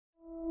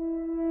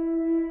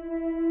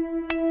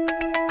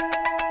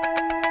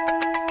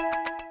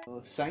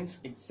science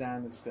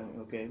exam is coming,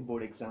 okay,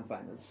 board exam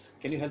finals.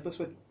 Can you help us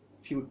with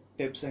few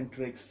tips and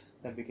tricks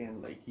that we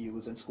can like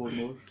use and score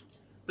more?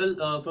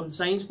 Well, from the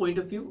science point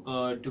of view,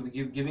 to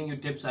be giving you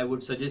tips, I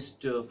would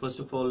suggest first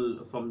of all,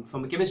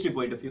 from a chemistry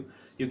point of view,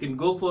 you can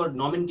go for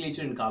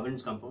nomenclature in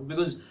carbons compound,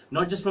 because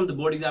not just from the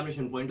board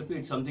examination point of view,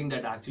 it's something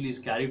that actually is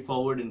carried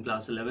forward in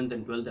class 11th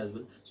and 12th as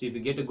well. So if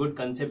you get a good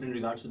concept in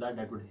regards to that,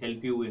 that would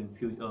help you in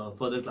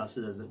further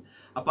classes as well.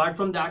 Apart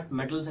from that,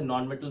 metals and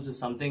non-metals is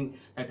something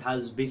that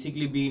has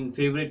basically been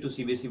favorite to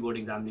CBSE board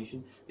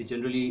examination. They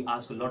generally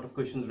ask a lot of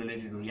questions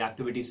related to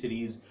reactivity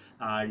series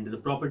and the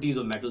properties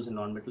of metals and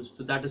non-metals.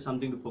 So that is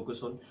something to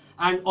focus on,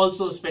 and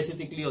also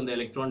specifically on the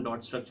electron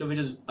dot structure, which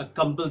is a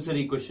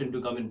compulsory question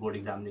to come in board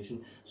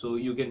examination. So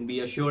you can be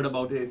assured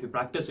about it. If you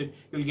practice it,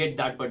 you'll get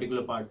that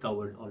particular part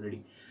covered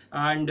already.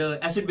 And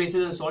acid,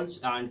 bases and salts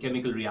and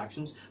chemical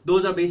reactions,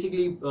 those are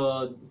basically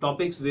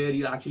topics where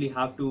you actually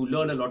have to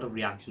learn a lot of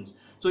reactions.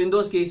 So in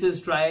those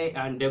cases, try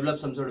and develop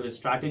some sort of a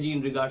strategy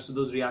in regards to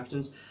those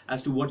reactions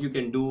as to what you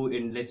can do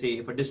in, let's say,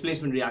 if a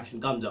displacement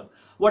reaction comes up,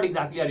 what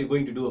exactly are you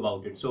going to do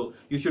about it? So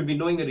you should be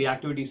knowing the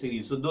reactivity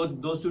series. So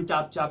those two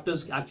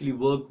chapters actually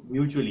work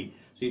mutually.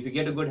 So if you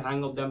get a good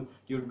hang of them,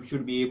 you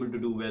should be able to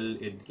do well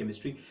in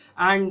chemistry.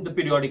 And the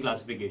periodic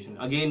classification,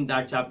 again,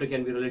 that chapter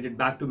can be related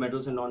back to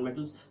metals and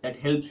non-metals. That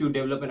helps you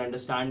develop an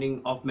understanding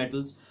of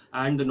metals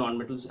and the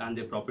non-metals and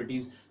their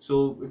properties.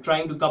 So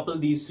trying to couple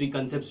these three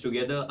concepts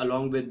together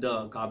along with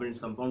the carbon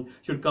compound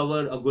should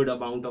cover a good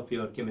amount of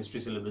your chemistry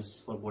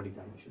syllabus for board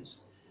examinations.